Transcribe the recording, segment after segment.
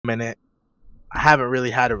minute, I haven't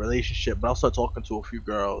really had a relationship, but I'll start talking to a few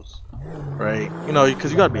girls, right? You know,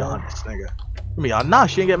 because you gotta be honest, nigga. Nah,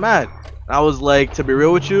 she ain't get mad. And I was like, to be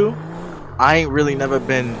real with you, I ain't really never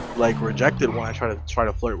been like rejected when I try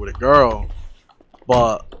to flirt with a girl,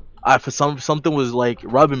 but for something was like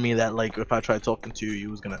rubbing me that like if I tried talking to you, you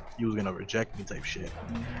was gonna reject me type shit.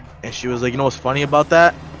 And she was like, you know what's funny about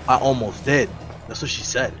that? I almost did. That's what she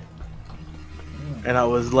said. And I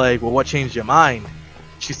was like, well, what changed your mind?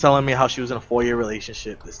 She's telling me how she was in a 4-year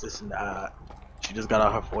relationship, this and that. She just got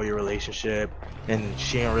out her 4-year relationship, and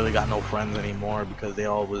she ain't really got no friends anymore because they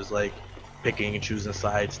all was like picking and choosing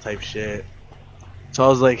sides type shit. So I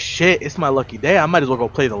was like, shit, it's my lucky day. I might as well go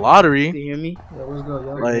play the lottery. You hear me? Yo, what's good,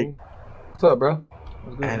 yo? Like, what's up, bro?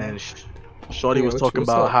 What's good, and man? then Shorty was talking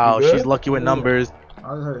what's about up? how she's lucky with numbers.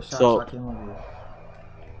 I just heard a shot, So I came over here.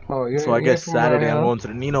 Oh, you So I guess Saturday I'm going to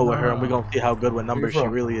the Nino with her, Nah. and we're gonna see how good with numbers she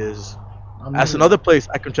really is. I'm That's new. another place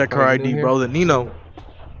I can check her Oh, you new ID, here? bro. The Nino.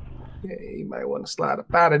 Yeah, you might want to slide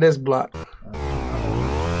up out of this block.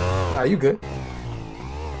 Ah, you good?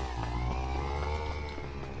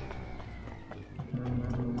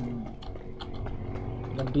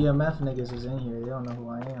 The BMF niggas is in here. They don't know who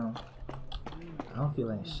I am. I don't feel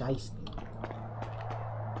like shiesty.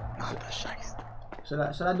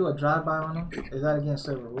 Should I do a drive-by on them? Is that against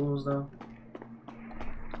server rules though?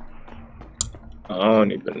 I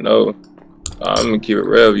don't even know. I'm gonna keep it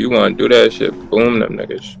real. If you wanna do that shit, boom them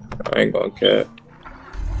niggas. I ain't gonna care.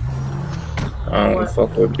 I don't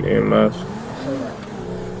fuck with BMF.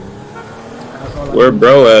 Where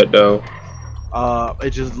bro at though?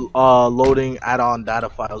 It's just loading add-on data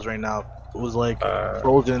files right now. It was like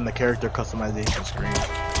frozen in the character customization screen.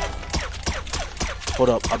 Hold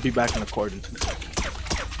up, I'll be back in the court in 2 seconds.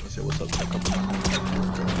 Let's see what's up.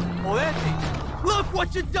 Look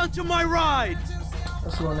what you done to my ride!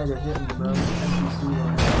 That's one nigga hit me, bro. NPC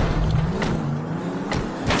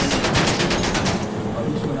oh,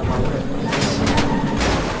 you shooting at my head.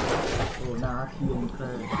 Oh, nah, I keep him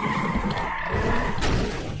crash.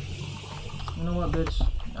 You know what, bitch?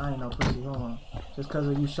 I ain't no pussy. Hold on. Just cause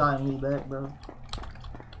of you shotting me back, bro.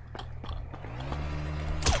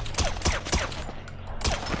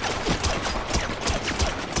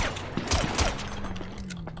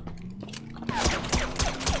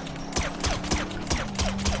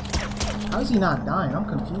 How is he not dying? I'm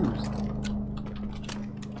confused.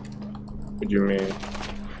 What do you mean?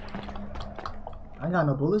 I ain't got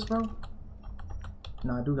no bullets, bro?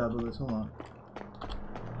 No, I do got bullets. Hold on.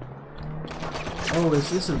 Oh,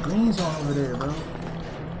 it's a green zone over there, bro.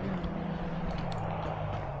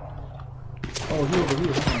 Oh, he over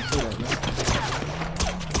here. He can't say that, man.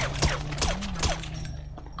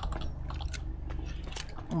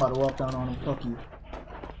 I'm about to walk down on him. Fuck you.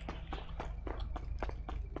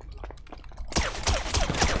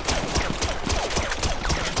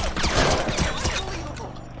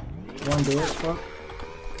 One dead, fuck.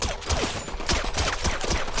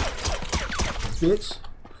 Bitch.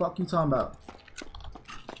 Fuck you talking about?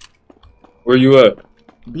 Where you at?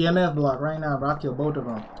 BMF block right now, bro. I killed both of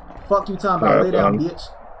them. Fuck you talking about? Lay down, bitch.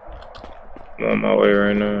 I'm on my way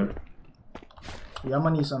right now. Yeah, I'm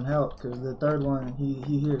gonna need some help, cause the third one, he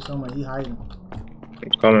here somewhere. He hiding.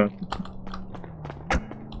 I'm coming.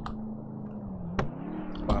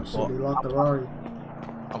 Oh shit, they locked the Rari.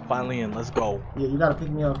 I'm finally in. Let's go. Yeah, you gotta pick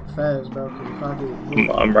me up fast, bro. Cause if I get hit,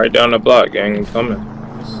 I'm right down the block, gang. I'm coming.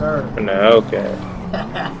 yes, sir. From the Hellcat.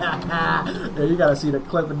 Yeah, you gotta see the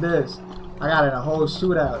clip of this. I got in a whole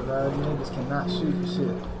shootout, bro. You niggas cannot shoot for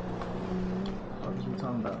shit. What is we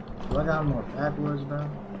talking about? Do I got more backwards, bro?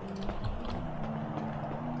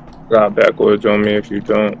 Got backwards on me if you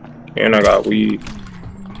don't. And I got weed.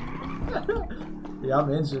 Yeah,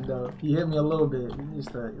 I'm injured though. He hit me a little bit. It's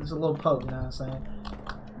a little poke, you know what I'm saying?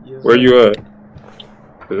 Yes, Where you at?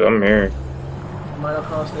 Cause I'm here. I'm right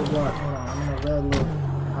across the block. Hold on, I'm in a red little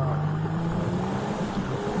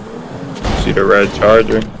See the red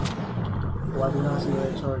Charger? Oh, I do not see a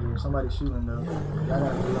red Charger. Somebody's shooting though. Y'all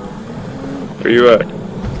gotta reload. Where you at?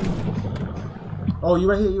 Oh, you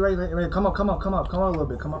right here, you right here. Come up a little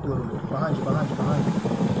bit. Come up a little bit. Behind you.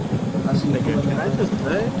 I see you. Nigga, can I just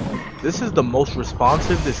say, this is the most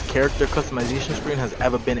responsive this character customization screen has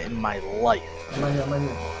ever been in my life. I'm right here.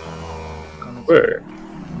 Where?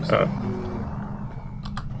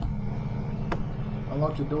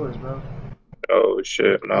 Unlock your doors, bro. Oh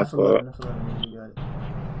shit, my fault. You got it.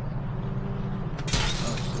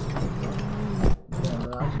 Oh shit. Damn,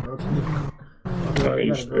 bro, I just broke you. Oh,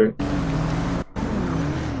 you straight.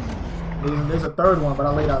 There's a third one, but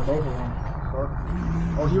I laid out both of them. Fuck.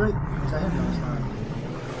 Oh, he right? Is that him? No, it's not.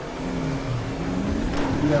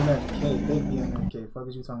 BMFK, big BMFK. Fuck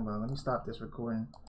is you talking about? Let me stop this recording.